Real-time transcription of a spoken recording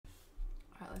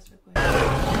this real quick.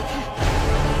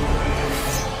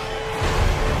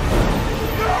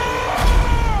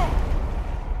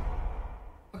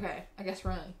 Okay, I guess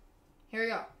we're in. Here we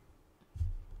go.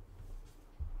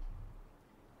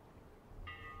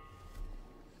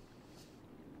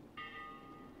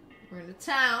 We're in the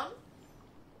town.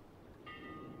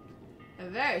 A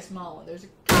very small one. There's a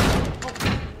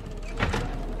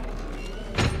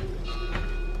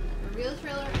real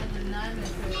thriller and the 9-minute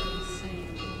thriller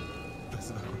insane.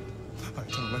 Blessed I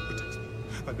eternal light protects me.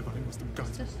 Thy divine wisdom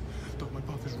guides me. Though my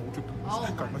path is wrought with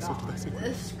darkness, guide my soul to thy sacred.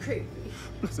 This is creepy.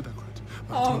 Blessed I grant.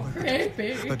 Oh,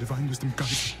 creepy. Thy divine wisdom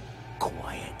guides me.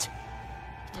 Quiet.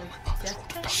 Though my path is wrought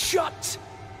with darkness. Shut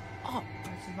up.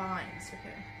 There's vines,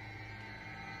 okay.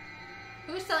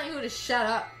 Who's telling who to shut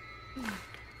up?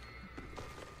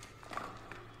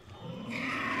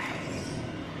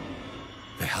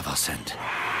 They have our scent.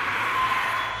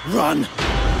 Run!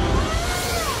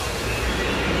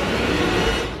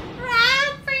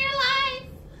 Run for your life!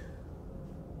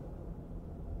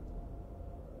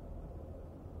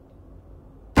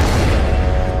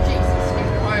 Jesus,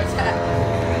 heart attack.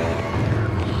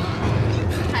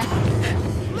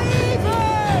 Leave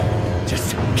her! Just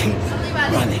keep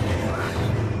running.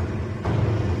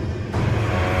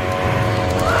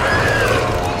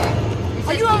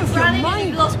 Are you out of your mind?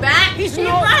 He looks back. He's Keep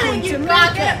not running, going you to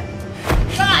God make it.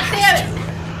 God damn it!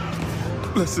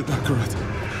 Blessed Akarat,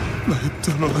 thy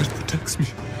eternal light protects me.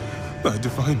 Thy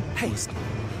divine wisdom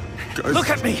guides Look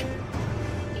at me!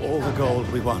 All the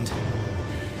gold we want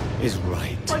is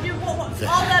right. Would you all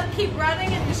them keep running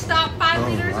and you stop 5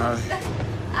 meters after?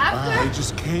 I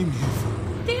just came here for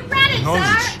Keep running, knowledge.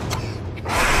 sir!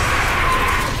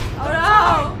 Oh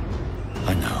no! I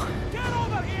know. Get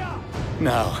over here!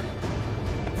 Now,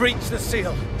 breach the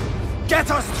seal.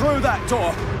 Get us through that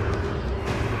door.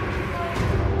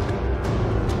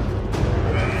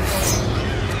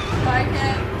 I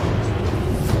can't.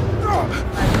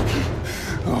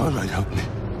 Oh, light, help me.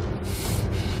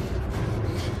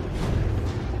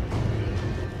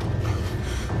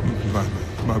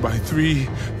 By 3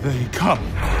 they come.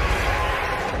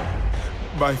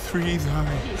 By 3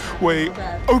 thy way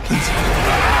opens.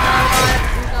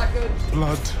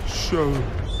 Blood show.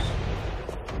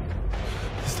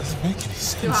 This doesn't make any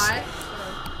sense. Too high?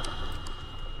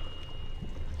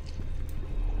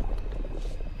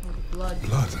 Blood.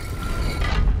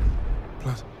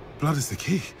 Blood is the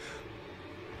key.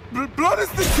 Blood is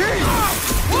the key!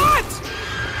 What?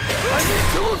 I need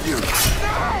 2 of you!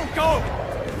 No! Go!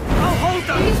 I'll hold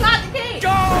them! He's got the key!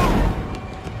 Go!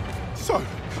 So,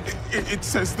 it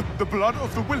says the blood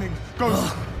of the willing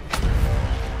goes...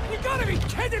 You gotta be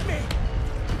kidding me!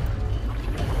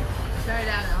 Turn it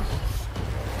down now.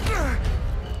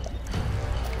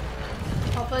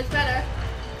 Hopefully it's better.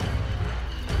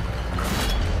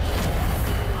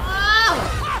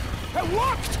 Oh! It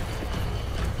worked!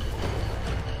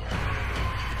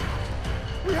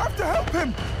 We have to help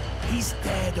him! He's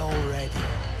dead already.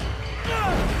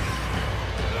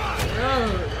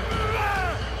 Road.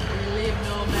 We leave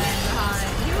no man behind.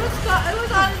 It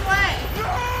was on his way.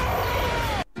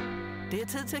 Det er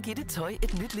tid til at give dit tøj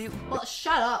et nyt liv. Well,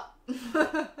 shut up.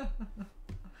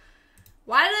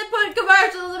 Why did they put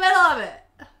commercials in the middle of it?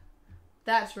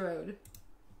 That's rude.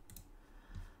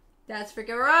 That's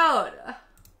freaking rude.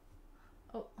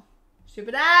 Oh,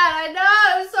 stupid ad. I know,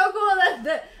 it was so cool.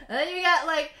 And then you get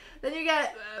like,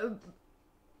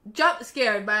 jump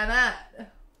scared by an ad.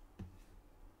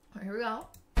 Alright, here we go.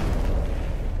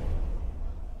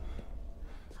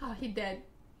 Oh, he dead.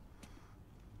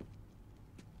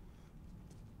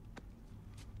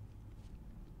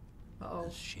 Uh-oh.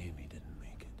 Shame he didn't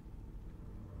make it.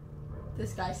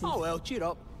 This guy seems... Oh well, cheer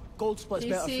up. Gold split's he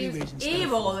better three ways seems instead.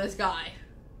 evil, this guy.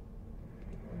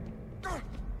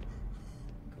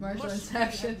 Commercial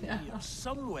inception, yeah.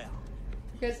 Somewhere.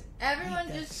 Because everyone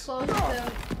just closes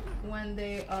them when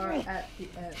they are at the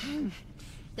end.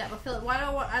 Yeah, but Philip, I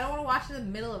don't want to watch in the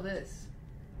middle of this.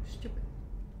 Stupid.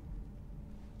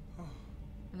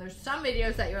 And there's some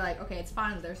videos that you're like, okay, it's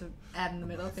fine that there's an ad in the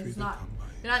middle because it's not,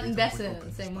 you're not invested in it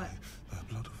the same way. The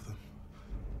blood of them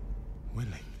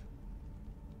willing.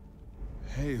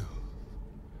 Hail.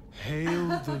 Hail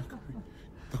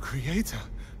the creator.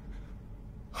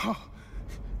 Huh.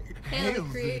 Hail the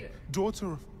creator. Daughter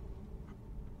of...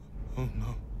 Oh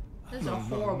no. This is a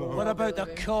horrible. What about the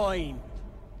movie. coin?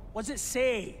 What's it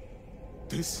say?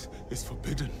 This is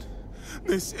forbidden.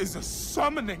 This is a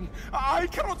summoning. I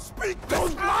cannot speak.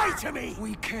 Don't lie to me.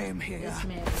 We came here This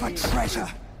man for is treasure.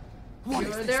 What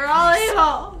is They're all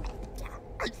evil.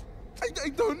 I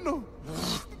don't know.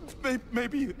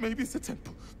 Maybe it's a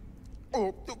temple.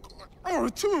 Or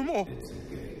a tomb or...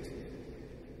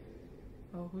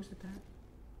 who's the bat?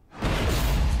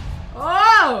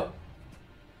 Oh!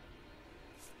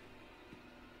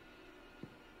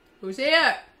 Who's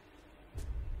here?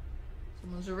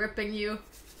 Someone's ripping you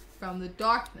from the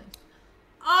darkness.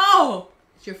 Oh!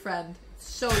 It's your friend. It's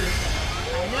so your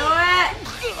friend. I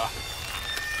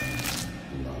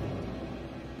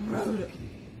knew it! Rude.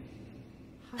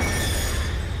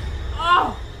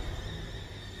 Oh!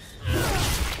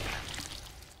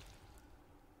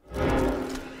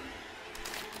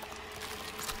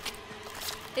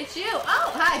 It's you!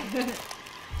 Oh, hi!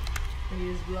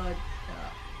 Here's blood.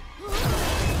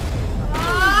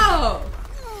 Oh!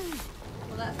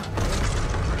 Well, that's not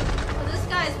good. Well, this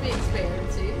guy's being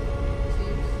spared, see?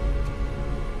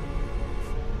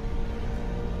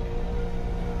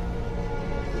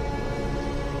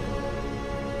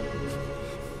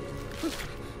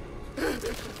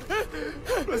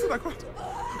 Blessed Akrat,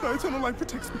 thy eternal light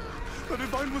protects me. Thy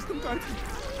divine wisdom guides me.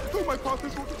 Though my path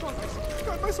is wrought with darkness,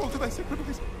 guide my soul to thy sacred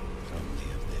ways.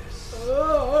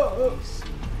 Oh.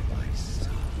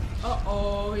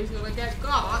 Uh-oh, he's gonna get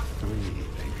got.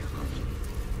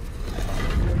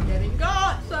 You're getting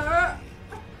got, sir.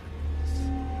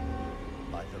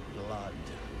 By the blood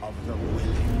of the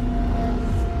willing.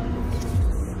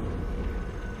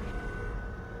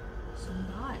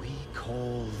 Somebody. We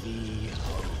call thee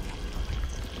home.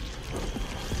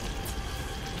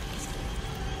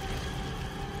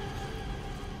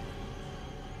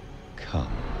 Come.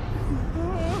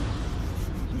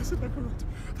 Blessed Akrat,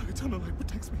 thy eternal light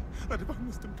protects me. Thy divine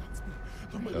wisdom guides me.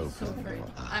 Though my I'm so afraid.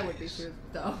 I would be too,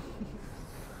 though.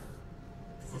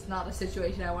 This is not a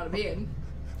situation I want to be in.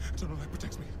 Eternal light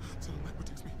protects me. Eternal light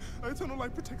protects me. Eternal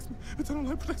light protects me. Eternal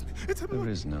light protects me. Eternal light.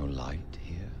 There is no light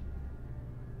here.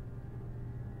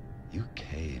 You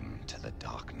came to the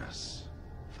darkness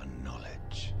for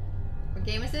knowledge. What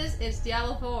game is this? It's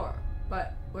Diablo 4,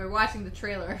 but we're watching the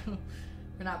trailer.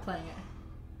 We're not playing it.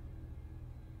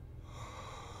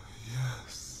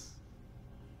 Yes.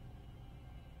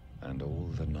 And all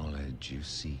the knowledge you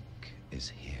seek is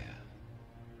here.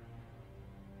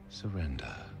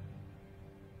 Surrender.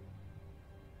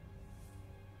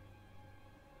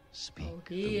 Speak Oh,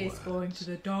 he the is going words. to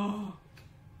the dark.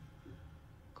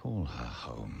 Call her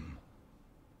home.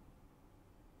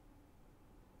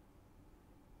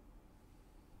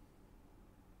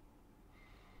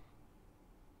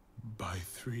 By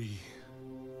three.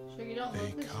 Sure you don't They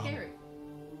look this come. scary.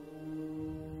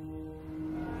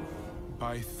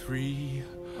 By three,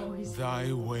 Oh,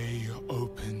 thy way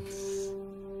opens.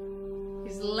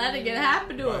 he's letting it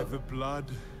happen to By him. the blood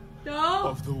No.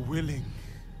 of the willing,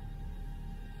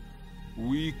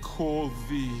 we call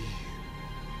thee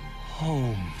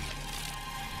home.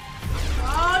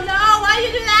 Oh no! Why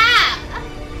you do that?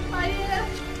 Why you do that?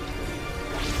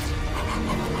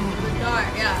 The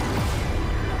dark, yeah.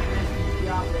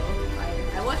 Diablo.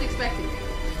 I was expecting it.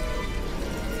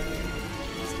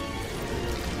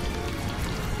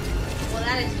 Well,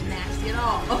 that is nasty at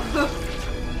all.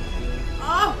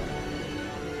 Oh!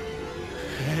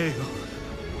 Hail,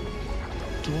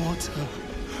 daughter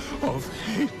of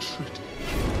hatred.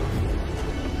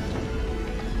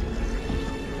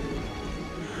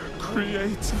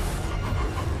 Creator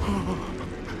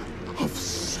of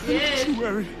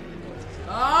sanctuary.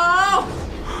 Oh!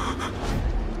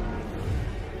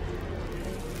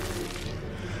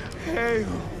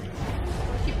 Hail,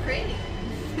 Keep creating.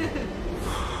 I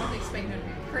wasn't expecting her to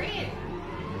be creating.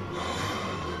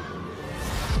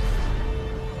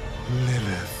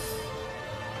 Lilith.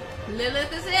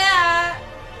 Lilith is here!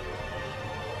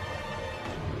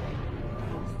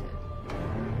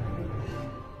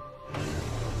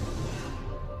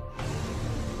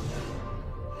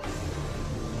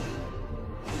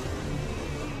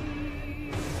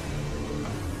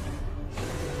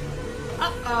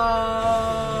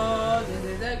 Uh-oh! This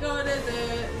is a good, is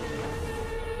it?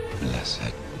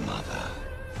 Blessed Mother,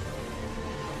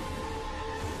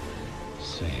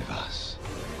 save us.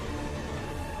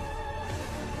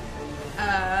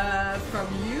 From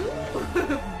you?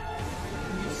 Can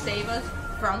you save us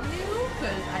from you?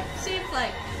 Because it seems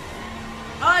like...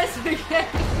 Oh, it's okay.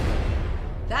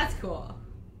 That's cool.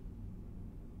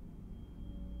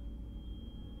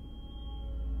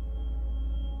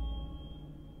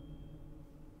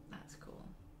 That's cool.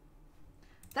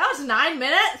 That was 9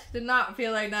 minutes? Did not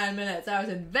feel like 9 minutes. I was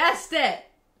invested.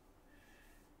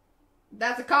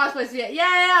 That's a cosplay suit.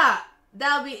 Yeah.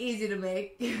 That'll be easy to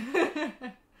make.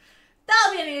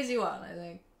 That'll be an easy one, I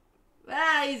think.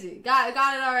 Ah, easy. Got it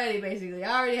already, basically.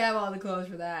 I already have all the clothes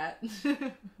for that.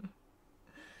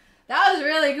 That was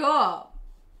really cool.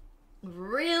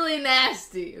 Really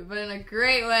nasty, but in a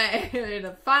great way. In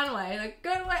a fun way. In a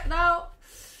good way. No.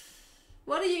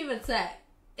 What do you even say?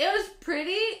 It was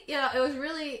pretty, you know, it was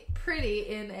really pretty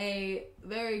in a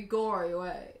very gory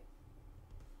way.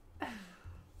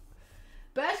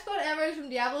 Best quote ever is from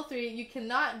Diablo 3. You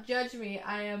cannot judge me.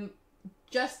 I am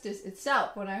justice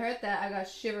itself. When I heard that, I got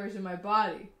shivers in my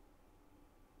body.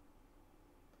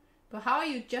 But how are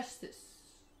you justice?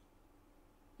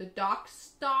 The doc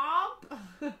stop?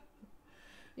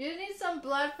 You need some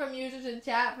blood from users in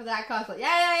chat for that cosplay.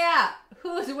 Yeah.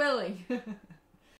 Who's willing?